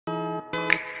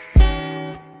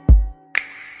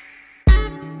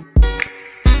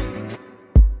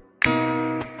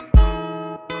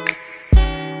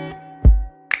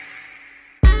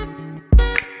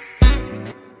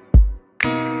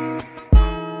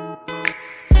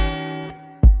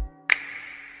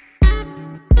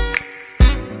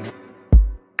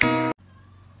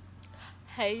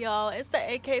Hey y'all, it's the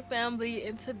AK family,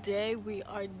 and today we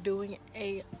are doing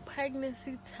a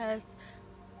pregnancy test.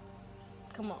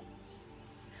 Come on.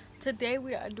 Today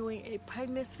we are doing a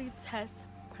pregnancy test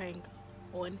prank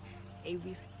on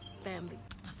Avery's family.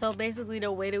 So basically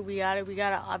the way that we got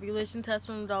an ovulation test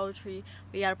from Dollar Tree,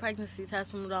 we got a pregnancy test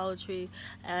from Dollar Tree,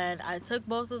 and I took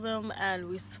both of them and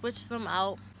we switched them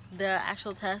out, the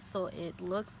actual test, so it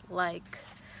looks like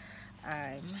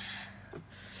I'm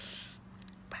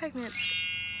pregnant.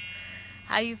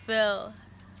 How you feel?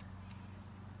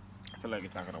 I feel like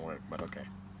it's not gonna work, but okay.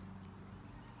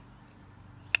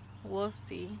 We'll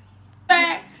see.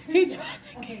 He tried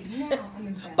to get that.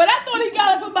 But I thought he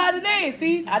got it from by the name.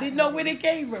 See, I didn't know where it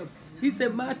came from. He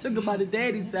said, "Mine took it by the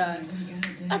daddy side."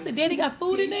 I said, "Daddy got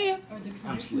food in there?"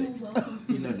 I'm slick.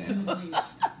 You know that.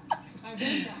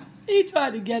 He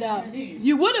tried to get out.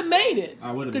 You would have made it.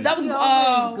 I would have. Because that was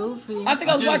goofy. I think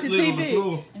I was watching slid on the TV.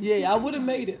 floor. Yeah, I would have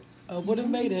made it. I would have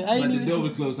made it. I But ain't the even. door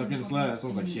was closed, so I couldn't slide. So I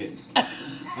was like, shit. I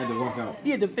had to walk out.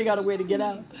 You had to figure out a way to get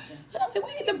out. And I said,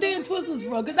 "Where you get them damn Twizzlers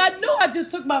from?" Because I knew I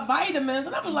just took my vitamins,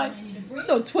 and I was like, "There's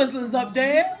no Twizzlers up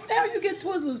there. Where the hell you get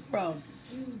Twizzlers from?"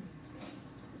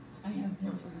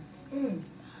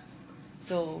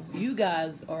 So you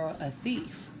guys are a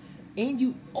thief, and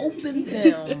you opened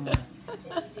them,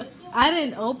 I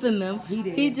didn't open them. He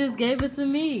did. He just gave it to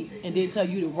me. and then tell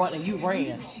you to run, and you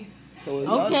ran. So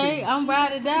Okay, y'all I'm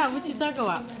riding down. What you talking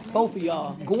about? both of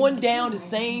y'all going down the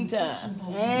same time.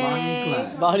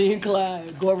 Hey. Bonnie and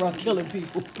Clyde go around killing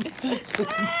people.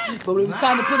 But when it was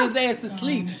time to put his ass to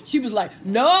sleep, she was like,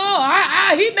 "No,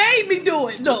 he made me do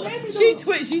it." No, she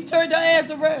turned her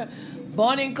ass around.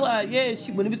 Bonnie and Clyde, yeah,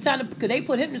 when it was time to, because they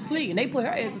put him to sleep, and they put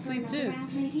her ass to sleep too.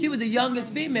 She was the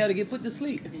youngest female to get put to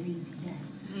sleep.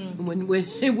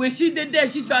 When she did that,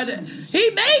 she tried to, "He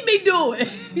made me do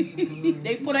it."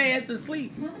 They put her ass to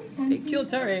sleep. They killed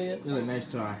her ass. Really nice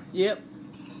try. Yep.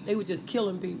 They were just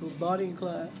killing people, Bonnie and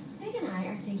Clyde. Meg and I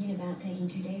are thinking about taking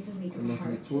 2 days a week The most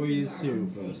apart. notorious serial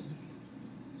killers.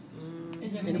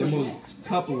 And The it was, most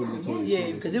couple with notorious yeah,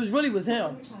 serial because it was really was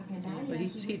him. We're talking about But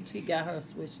it. he got her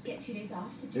switched. Get 2 days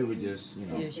off to It do was just, you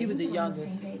know. Yeah, she was the things on youngest.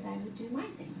 Same days I would do my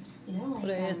things, you know, like Put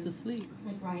her ass to sleep.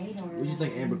 like write or. What you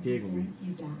think Amber Kid gonna be?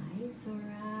 You guys or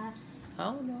I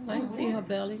don't know. I ain't seen her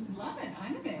belly. Love it.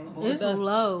 I'm available. It's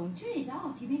low. 2 days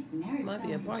off. You make married. Might be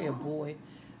sound probably a job. boy.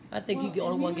 I think you the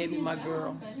only one gave me my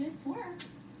girl. But it's work.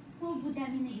 Well, would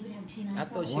that mean that you would have 2 nights I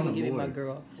thought off? she want would a give me boy. my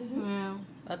girl. Yeah.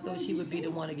 I thought she would be the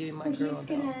one to give me my Well, girl. he's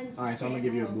Though. gonna All right, so I'm gonna stay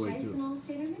give you a at my boy, place too. and I'll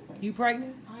stay at her place. You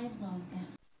pregnant? I love that.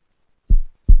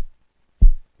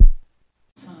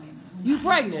 Time. You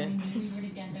pregnant? We were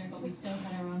together, but we still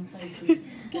had our own places.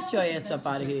 Get your ass up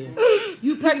out of here.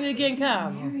 You pregnant again,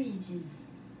 Kyra? Marriage is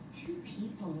 2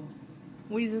 people.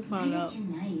 We just found Night out. after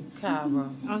night.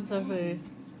 Kyra. I'm so serious.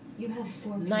 You have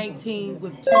 4 people. 19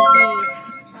 with 2 kids.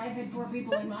 I've had 4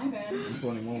 people in my bed. I'm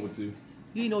 21 with 2.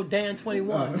 You ain't no damn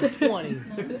 21. 20.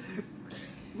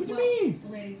 What do you mean?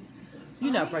 Ladies. You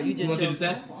not pregnant. You You just want to see the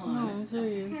joking. test? No, I'm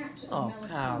serious. Oh,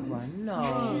 Kyra,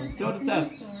 no. Show the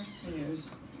test.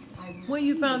 When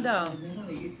you found out?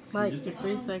 Like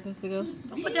 3 seconds ago.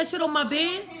 Don't put that shit on my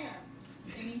bed.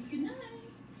 It means good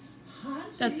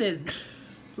night. That says,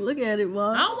 Look at it, I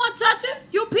Mom. don't want to touch it.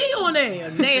 You pee on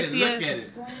there. Nasty Look ass. at it.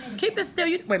 Keep it still.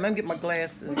 Wait, let me get my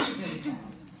glasses.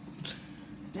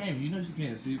 Damn, you know she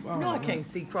can't see. No, I can't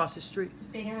see across the street.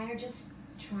 Big and I are just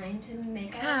trying to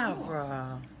make our rules.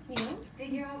 Kyra. You know,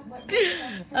 figure out what.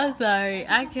 I'm sorry.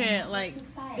 I can't, like,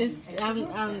 it's, I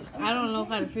don't know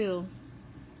how to feel.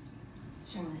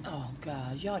 Charlotte, Oh,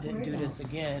 God. Y'all didn't do this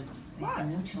again. we have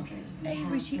no children. We Avery,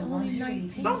 have she the only luxury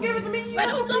 19. Don't give it to me. You But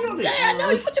got your don't, pee on it. yeah, I know.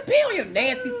 You put your pee on your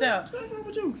nasty self. What's wrong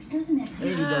with you? It doesn't matter. And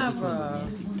you got the Kyra.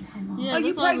 Twizzlers. One time off. Yeah, Are you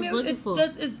that's what I was pregnant? looking for.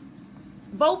 It's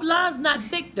both lines not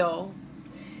thick, though.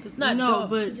 It's not No, dark.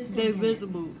 but they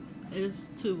visible. It's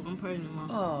 2. I'm pregnant,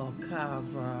 Mom. Oh,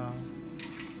 Kyra.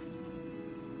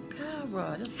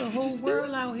 Kyra, there's a whole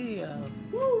world out here.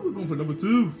 Woo, we're going for number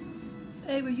 2.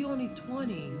 Avery, you only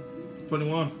 20.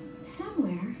 21.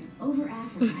 Somewhere over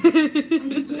Africa, I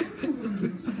began to wonder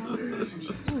about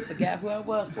relationships. Ooh, forgot who I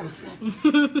was for a second.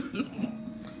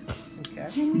 Okay.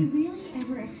 Can we really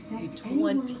ever expect You're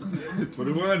anyone 20. on the outside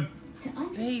 21. to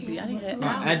understand Baby, I didn't have what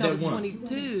out add until I that was one.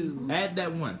 22. Add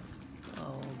that 1. Oh,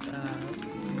 God.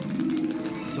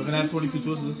 So can I have 22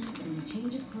 Twizzlers? and a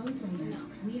change of clothes later.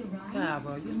 We arrive.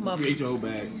 Kyra, your You mother. ate your whole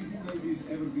bag.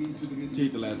 She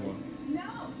ate the last one.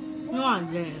 No, I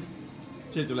didn't.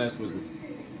 She ate the last Twizzler.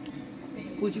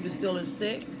 Was you was feeling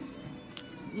sick?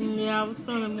 Yeah, I was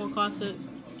feeling more cautious.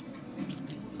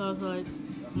 So I was like,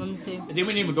 let me see. And then we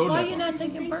didn't even go Why that you far. not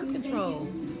taking birth control?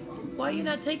 Why you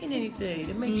not taking anything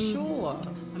to make sure?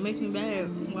 It makes me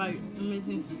bad. Like, it makes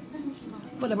me...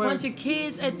 But a Worse. bunch of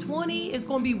kids at 20 is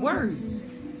gonna be worse.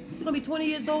 You're gonna be 20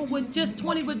 years old with just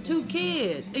 20 with 2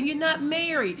 kids, and you're not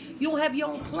married. You don't have your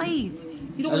own place.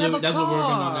 You don't have a That's car. what we're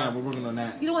working on now. We're working on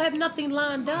that. You don't have nothing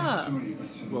lined up.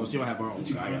 Well, she don't have her own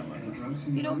car. I got mine.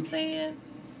 You know what I'm saying?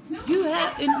 You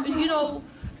have, and you know,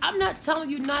 I'm not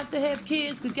telling you not to have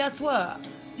kids, because guess what?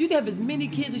 You can have as many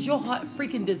kids as your heart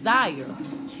freaking desire,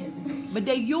 but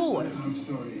they're yours.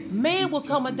 Man will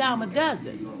come a dime a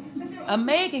dozen. A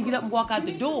man can get up and walk out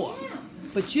the door,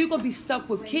 but you're gonna be stuck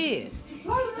with kids.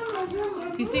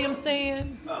 You see what I'm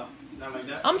saying? Oh, not like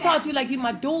that. I'm talking to you like you're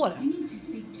my daughter.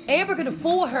 Amber can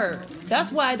afford her.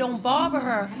 That's why I don't bother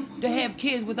her to have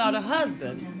kids without a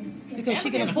husband, because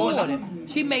she can afford it.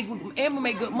 Amber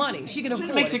make good money. She can She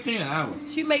afford make it. 16 an hour.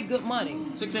 She make good money.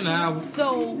 16 an hour.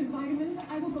 So, Well,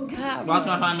 I was God,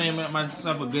 trying to find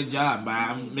myself a good job, but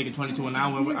I'm making 22 an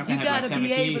hour. I can you have gotta like 7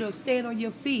 be able to kids. stand on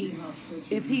your feet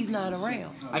if he's not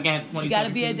around. I can have 27 You gotta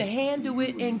be able to kids. handle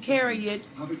it and carry it.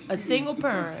 A single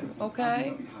parent,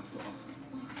 okay?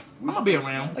 I'm gonna be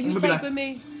around. Are you taping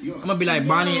me? I'm gonna be like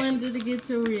Bonnie. I wanted to get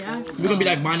your reaction. We're gonna be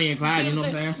like Bonnie and Clyde. See You know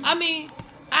what what I'm saying? I mean,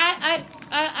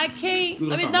 I can't.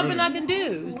 I mean, nothing I can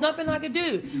do. There's nothing I can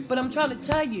do. But I'm trying to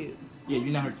tell you. Yeah,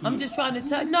 you're not her kid. I'm just trying to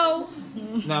tell. No,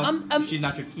 No, I'm- she's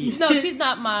not your kid. no, she's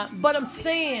not mine. But I'm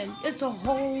saying it's a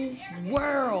whole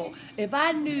world. If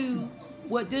I knew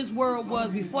what this world was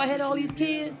before I had all these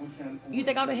kids, you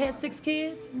think I would have had 6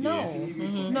 kids? No,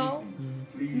 no,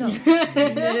 no,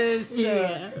 no,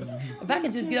 sir. If I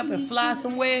could just get up and fly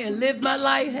somewhere and live my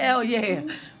life, hell yeah.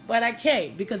 But I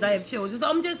can't because I have children. So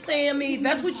I'm just saying, I mean, if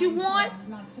that's what you want,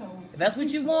 if that's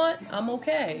what you want, I'm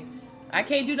okay. I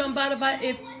can't do nothing about it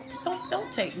if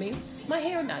don't take me. My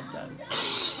hair not done.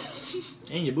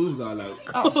 And your boobs all out.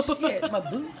 Oh shit, my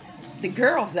boo. The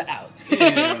girls are out.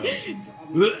 Yeah.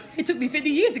 It took me 50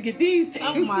 years to get these things.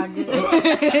 Oh my god.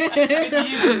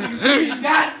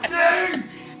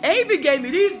 Amy gave me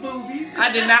these boobies.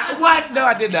 I did not. What? No,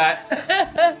 I did not.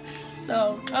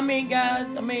 So, I mean, guys,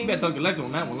 I You mean, better talk to Lexa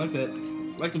on that one.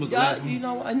 Lexa was the last you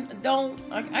one. know,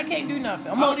 I can't do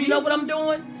nothing. How old You are know you? what I'm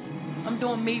doing? I'm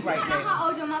doing me right now. How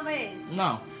old your mother is?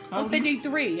 No. I'm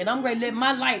 53, and I'm ready to live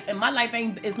my life, and my life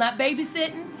it's not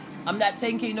babysitting. I'm not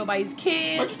taking care of nobody's But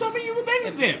kids. you told me you were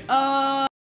babysit.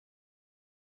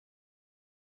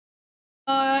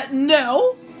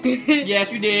 No.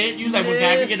 Yes, you did. You was like, when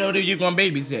I get older, you gonna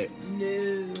babysit.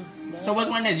 No. So what's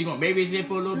one that you gonna babysit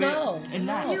for a little bit? No. And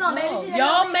not. You gonna babysit Y'all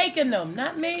another- making them,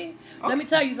 not me. Let me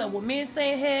tell you something. When me and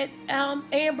Sam had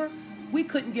Amber, we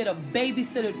couldn't get a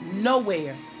babysitter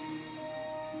nowhere.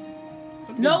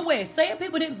 Nowhere. Sam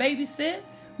people didn't babysit.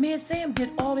 Me and Sam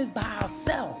did all this by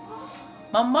ourselves.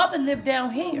 My mother lived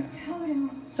down here,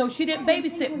 so she didn't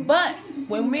babysit. But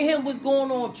when me and him was going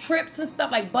on trips and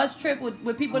stuff, like bus trip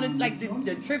with people in like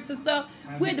the trips and stuff,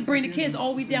 we had to bring the kids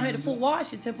all the way down here to Fort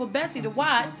Washington for Bessie to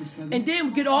watch, and then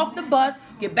we get off the bus,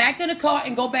 get back in the car,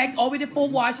 and go back all the way to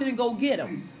Fort Washington and go get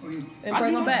them and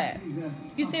bring them back.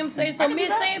 You see what I'm saying? So me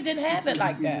and Sam didn't have it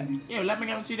like that. Yeah, let me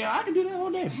go see that. I can do that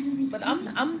all day. But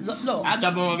I'm look. I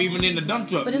jump on even in the dump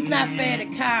truck. But it's not fair to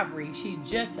Kyrie. She's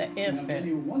just an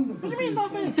infant. What do you mean it's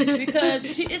not fair? Because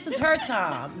this is her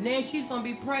time. Now she's gonna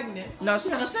be pregnant. No, she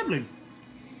had a sibling.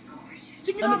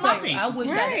 She can Let me on my tell you, face. I wish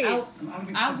Right.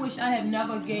 I wish I had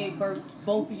never gave birth to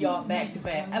both of y'all back to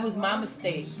back. That was my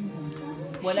mistake.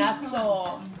 When I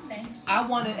saw I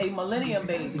wanted a millennium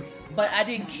baby, but I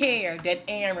didn't care that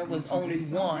Aaron was only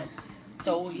one.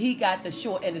 So he got the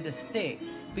short end of the stick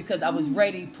because I was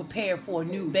ready, prepared for a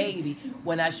new baby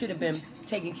when I should have been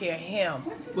taking care of him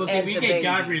Well, see, as we the get baby.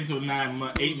 Godfrey until 8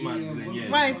 months, and then yeah.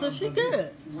 Right, so she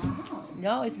good.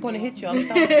 No, it's gonna hit you. I'm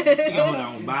telling you. She gonna hold her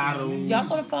own bottles. Y'all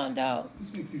gonna find out.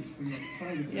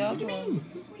 Y'all gonna.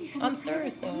 I'm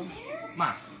serious though.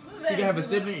 Ma, she can have a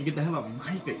sibling and get the hell out of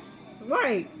my face.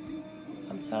 Right.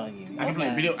 I'm telling you. I can play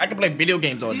Okay. video. I can play video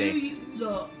games all Do day. you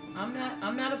look?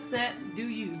 I'm not upset. Do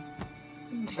you?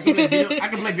 I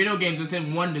can play video games and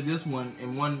send one to this one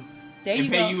and one There and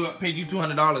you pay go. you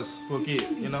 $200 for a kid.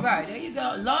 You know? Right there you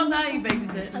go. As long as I ain't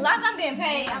babysitting. As long as I'm getting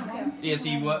paid, I don't care. Yeah.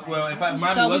 See what? Well, if I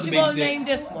mine So was what a you gonna babysit, name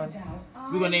this one?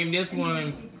 we gonna name this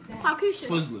one Caucasian.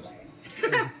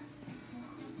 Twizzler.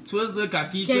 Twizzler,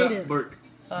 Kakisha, Cadence. Burke.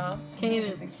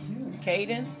 Cadence.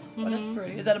 Cadence. Oh, that's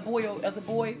pretty. Is that a boy? As a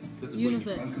boy? That's a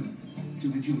Unisex.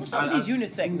 What's some of these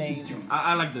unisex names?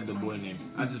 I like the boy name.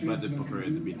 I just rather prefer it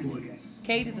to be the boy.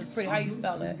 Cadence is pretty. How you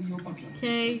spell that?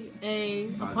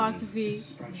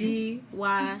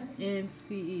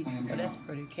 K-A-D-Y-N-C-E. Oh, that's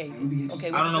pretty. Cadence.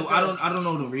 Okay. I don't know. I don't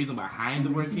know the reason behind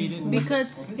the word cadence. Because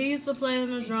he used to play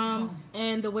on the drums,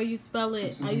 and the way you spell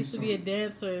it, I used to be a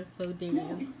dancer, so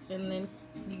dance, and then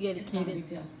you get a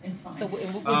cadence. It's fine. So with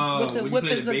When you whip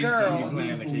play is the a bass drum, you girl.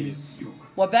 play on the cadence.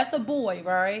 Well, that's a boy,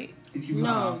 right?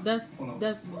 No, that's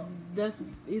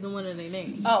either one of their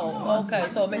names. Oh, okay.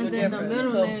 So it makes a And then the difference.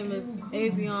 middle So, name is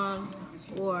Avion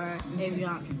or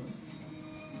Avion.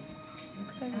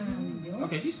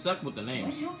 Okay, she sucked with the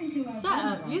names. Shut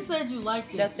up. You said you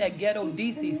liked it. that's that ghetto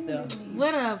DC stuff.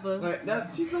 Whatever.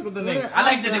 Like, she sucked with the names. I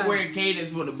like that they wear cadence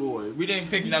for the boy. We didn't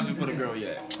pick nothing for the girl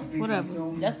yet.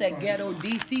 Whatever. That's that ghetto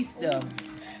DC stuff.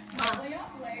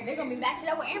 They're gonna be matching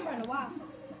up with Amber in a while.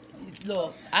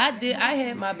 Look, I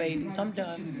had my babies. I'm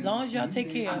done. As long as y'all take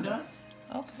care I'm of them. done.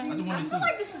 I Okay. just I want to feel see.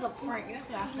 like this is a prank. That's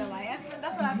what I feel like.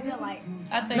 That's what I feel like.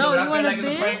 I think No, I you feel wanna like it's a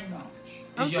see it? prank.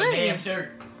 I'm It's your saying. damn shirt.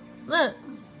 Look,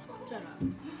 Shut up.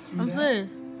 I'm serious.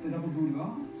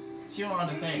 She don't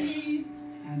understand.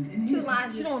 2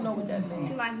 lines. she don't know what that means.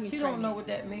 2 lines. She don't know what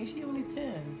that means. She only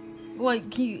 10.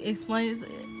 Wait, can you explain it?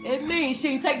 It means she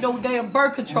ain't take no damn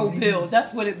birth control pills.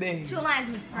 That's what it means. 2 lines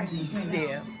means pregnant.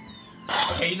 Yeah.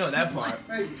 Okay, you know that part.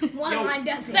 1 line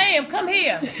doesn't. Sam, come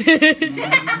here.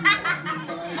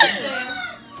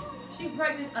 She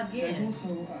pregnant again.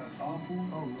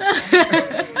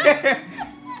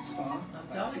 I'm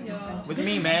telling y'all. What do you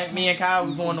mean, man? Me and Kyle,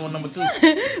 we going on number 2.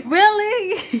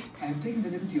 Really?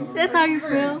 That's how you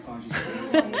feel?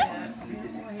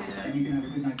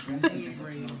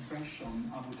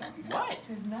 What?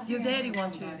 Your daddy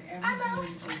wants you. I know.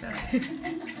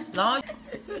 Long.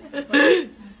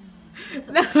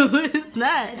 No, it's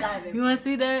not. You want to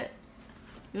see that?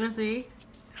 You want to see?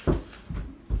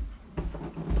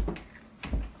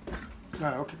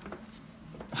 Alright, okay.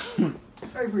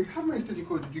 Avery, how many city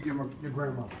codes did you give your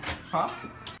grandma? Huh?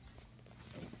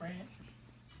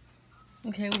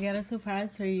 Okay, we got a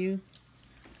surprise for you.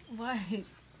 What?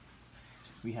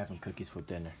 We having cookies for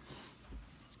dinner.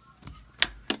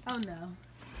 Oh no.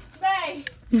 Bae.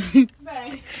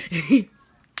 Bae.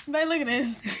 Bae, look at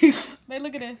this. Bae,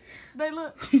 look at this. Bae,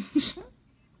 look.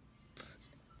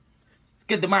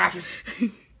 Good, Demarcus.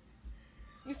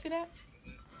 You see that?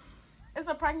 It's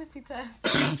a pregnancy test.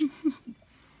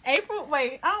 April,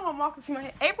 wait, I don't want Marcus to see my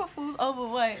head. April Fool's over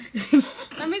what?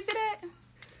 Let me see that.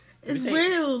 It's say-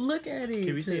 real. Look at it.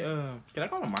 Can we say, can I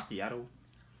call him macchiato?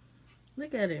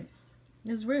 Look at it.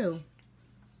 It's real.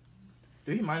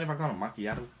 Do you mind if I call him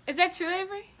macchiato? Is that true,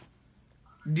 Avery?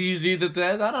 Do you see the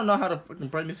test? I don't know how the fucking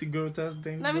pregnancy girl test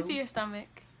thing Let me goes. see your stomach.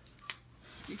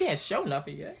 You can't show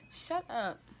nothing yet. Shut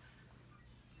up.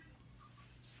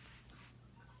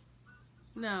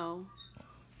 No.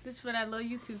 This for that little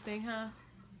YouTube thing, huh?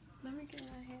 Let me get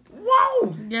my hand.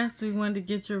 Whoa! Yes, we wanted to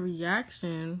get your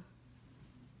reaction.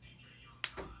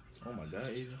 Oh my god,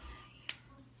 Asia.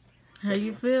 How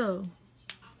you feel?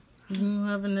 You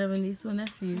have another niece or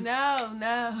nephew? No.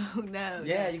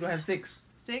 Yeah, you're gonna have 6.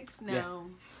 6? No. Yeah.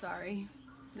 Sorry.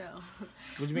 No. What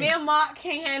do you mean? Me and Mark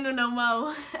can't handle no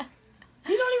more.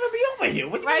 He don't even be over here.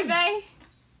 What do you Right, mean?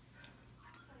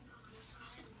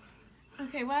 babe?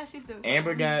 Okay, why is she still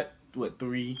Amber got, what,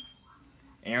 3?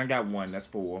 Aaron got 1, that's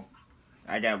 4.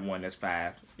 I got 1, that's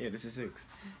 5. Yeah, this is 6.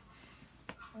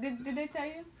 Did they tell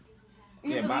you?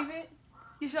 You Yeah, believe it?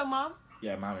 You show mom?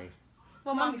 Yeah, mommy.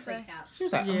 What Mommy mom say? freaked out. She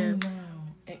was like, Yeah. oh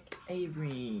no,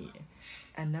 Avery,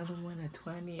 another one at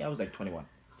 20. I was like 21.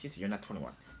 She said, you're not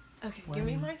 21. Okay, give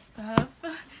me my stuff.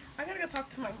 I gotta go talk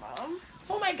to my mom.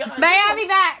 Oh my god. Babe, I'll be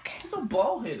back. You're so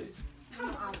bald-headed. Come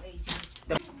on, Agent.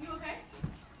 You okay?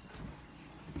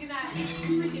 You're not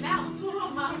freaking out. What's going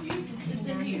on, mom? It's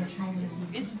in here.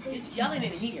 It's yelling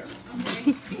in here.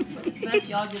 Like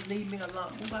y'all just leave me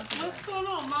alone. What's going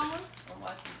on, mama? I'm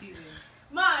watching TV.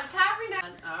 Mom, Kyrie not.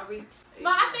 Ari.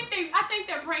 Mom, I think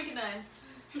they're pranking us.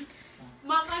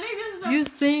 Mom, I think this is a. You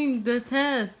seen the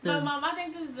test. But Mom, I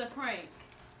think this is a prank.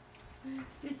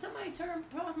 Did somebody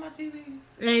pause my TV?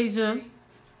 Asia.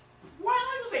 Why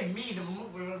don't you say me? The remote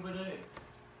over there.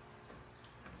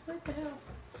 What the hell?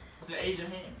 It's an Asian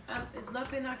hand. It's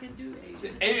nothing I can do,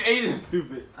 Asian. Asian's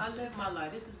stupid. I live my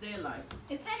life. This is their life.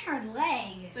 It's in her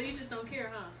leg. So you just don't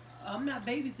care, huh? I'm not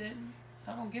babysitting.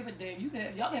 I don't give a damn.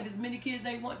 Y'all have as many kids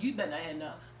they want. You better not have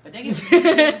none. But they can have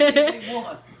as many kids they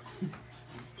want.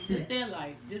 It's their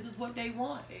life. This is what they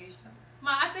want, Asia.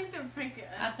 Mom, I think they're pranking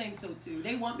I us. think so too.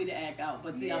 They want me to act out,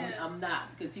 but see, Yeah. I'm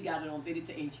not because he got it on video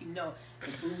and she know the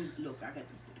booze. Look, I got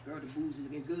the girl. The booze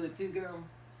looking good too, girl.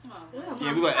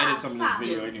 Yeah, we're gonna edit some of this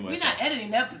video anyway. We're not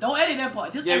editing that. Don't edit that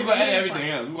part. Just Yeah, we're edit gonna edit the everything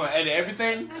else. We're gonna edit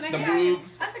everything. The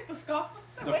boobs. I took the scarf.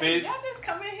 The fish. Y'all just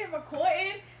come in here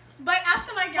recording. But I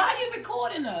feel like y'all. Why are you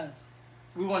recording us?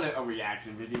 We wanted a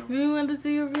reaction video. We wanted to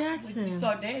see your You reaction.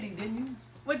 saw Daddy, didn't you?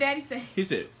 What Daddy say? He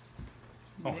said,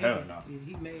 "Oh hell no." Yeah,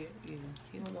 he mad. Yeah,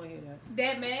 he don't want to hear that.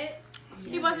 Dad mad?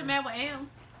 He wasn't mad with Am.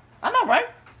 I know, right?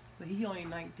 But he only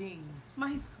 19.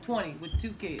 He's 20 with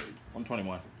 2 kids. I'm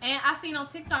 21. And I seen on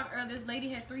TikTok earlier, this lady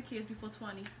had 3 kids before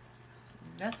 20.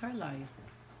 That's her life.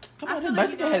 Come I on, feel this like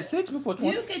Mexican you had 6 before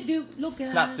 20. You could do, look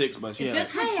at Not her. 6, but she If had.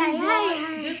 this what you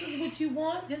want, this is what you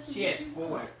want, this is She what had you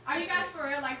 4. Are you guys for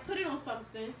real? Like, put it on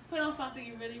something. Put it on something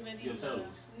you really, really Your love. toes.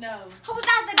 No. Who was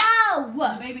out the The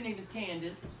door? baby name is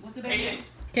Candace. What's the baby name?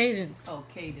 Cadence. Oh,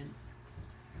 Cadence.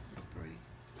 That's pretty.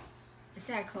 It's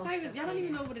that close It's to like, y'all don't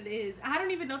even know what it is. I don't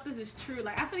even know if this is true.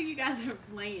 Like, I feel like you guys are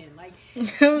playing. Like,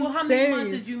 Well, how many months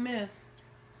did you miss?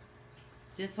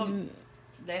 Just from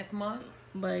last month?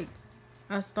 Like,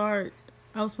 I was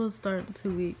supposed to start in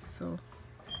 2 weeks, so.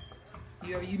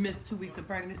 You missed 2 weeks of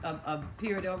pregnancy, a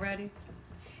period already?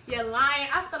 you're lying.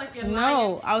 I feel like you're lying.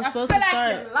 No, I was supposed to feel like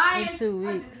start you're lying. in 2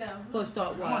 I weeks. just know. Supposed to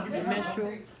start what? The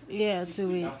menstrual? Yeah, 2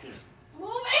 weeks.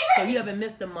 So you haven't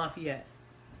missed a month yet.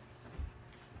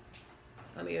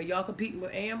 I mean, are y'all competing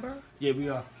with Amber? Yeah, we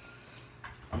are.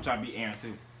 I'm trying to beat Aaron too.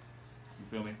 You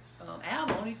feel me?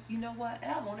 Al only, you know what?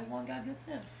 Al only one got good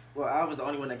sense. Well, I was the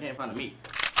only one that can't find a meat.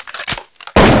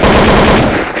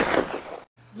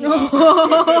 He only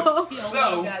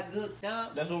So- got good sense.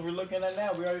 That's what we're looking at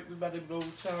now. We about to go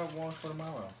shower once for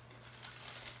tomorrow.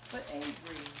 But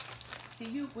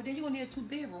Avery, well then you gonna need a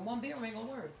 2-bedroom. 1 bedroom ain't gonna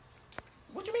work.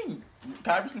 What you mean?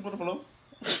 Kyrie sleep on the floor.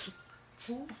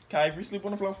 Who? Kyrie sleep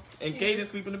on the floor. And Kaden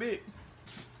sleep in the bed.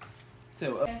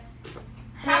 So,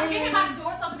 How get him out the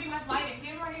door so it can be much lighter. Get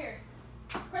him right here.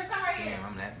 Chris, come right here. damn,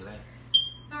 I'm that black.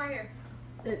 Come right here.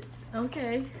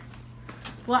 Okay.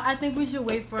 Well, I think we should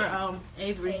wait for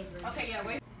Avery. Okay, yeah,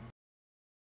 wait.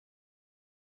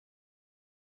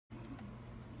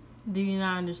 Do you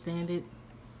not understand it?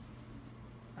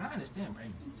 I understand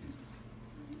pregnancy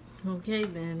tests. Okay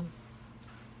then.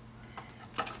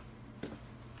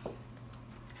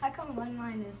 How come one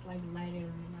line is like lighter than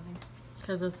another?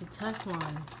 Cause it's a test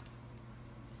line.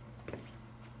 Oh,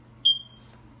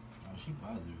 she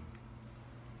positive.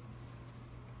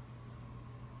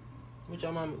 What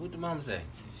the mama say?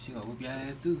 She gonna whoop your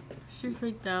ass too? She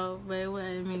freaked out, but well,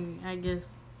 I mean, I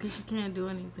guess cause she can't do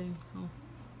anything. So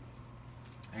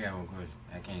I got one question.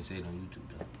 I can't say it on YouTube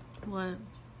though. what?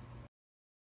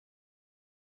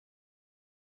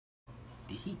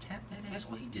 Did he tap that ass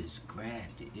or he just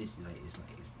grabbed it? It's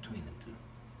between them two.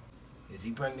 Is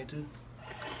he pregnant too?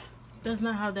 That's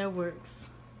not how that works.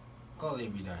 Call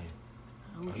Avery down here.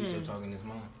 Oh, he's Okay. still talking to his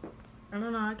mom. I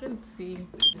don't know. I can see.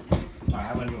 Alright,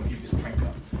 how long you gonna keep this prank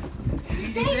up? See,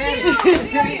 you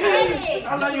just said it.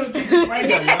 How long you gonna keep this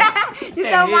prank up, y'all? You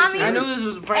told mommy? I knew this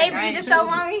was a prank. Avery, you just told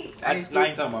mommy? I ain't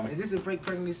telling mama. Is this a fake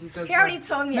pregnancy test? He already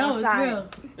told me No, it's outside. real.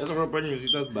 That's a real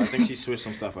pregnancy test, but I think she switched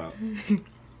some stuff out.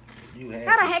 You had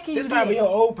How the to. heck are you This probably doing?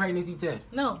 your old pregnancy test.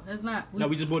 No, it's not. No,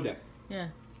 we just bought that. Yeah.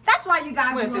 That's why you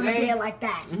guys When, was on the today? bed like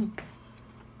that.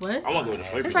 What? I wanna go to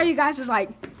sleep. That's why you guys was like,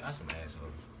 Y'all some assholes.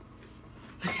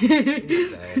 You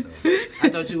some assholes. I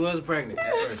thought you was pregnant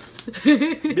at first.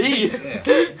 Me? Yeah.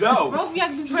 No. Both of y'all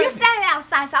can be you pregnant. said it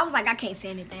outside, so I was like, I can't say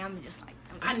anything. I'm just like,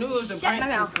 I knew it was a shut prank. my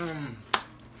mouth. 'Cause,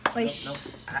 Wait, Nope.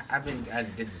 I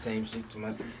did the same shit to my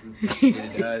sister. She did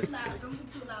it to us. Don't be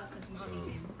too loud because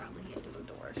mommy can probably hear through the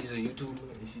doors. She's a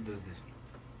YouTuber and she does this.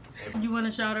 You want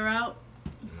to shout her out?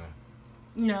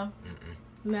 No. No.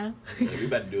 No. We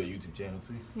about to do a YouTube channel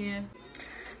too. Yeah.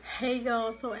 Hey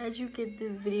y'all, so as you get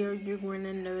this video, you're going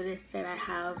to notice that I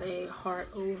have a heart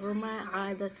over my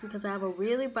eye. That's because I have a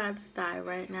really bad sty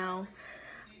right now.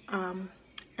 And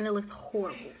it looks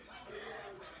horrible.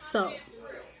 So,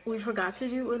 we forgot to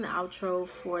do an outro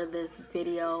for this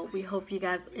video. We hope you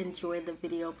guys enjoyed the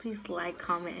video. Please like,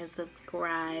 comment, and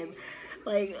subscribe.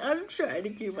 Like, I'm trying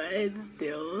to keep my head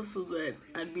still so that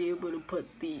I'd be able to put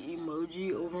the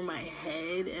emoji over my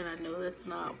head. And I know that's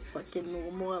not fucking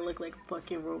normal. I look like a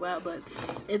fucking robot, but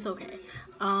it's okay.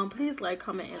 Please like,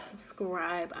 comment, and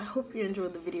subscribe. I hope you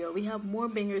enjoyed the video. We have more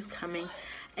bangers coming.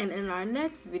 And in our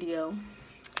next video,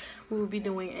 we will be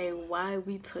doing a why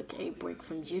we took a break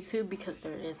from YouTube, because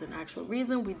there is an actual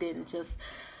reason. We didn't just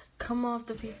come off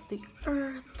the face of the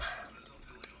earth.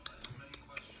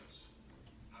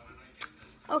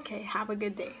 Okay, have a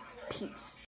good day. Peace.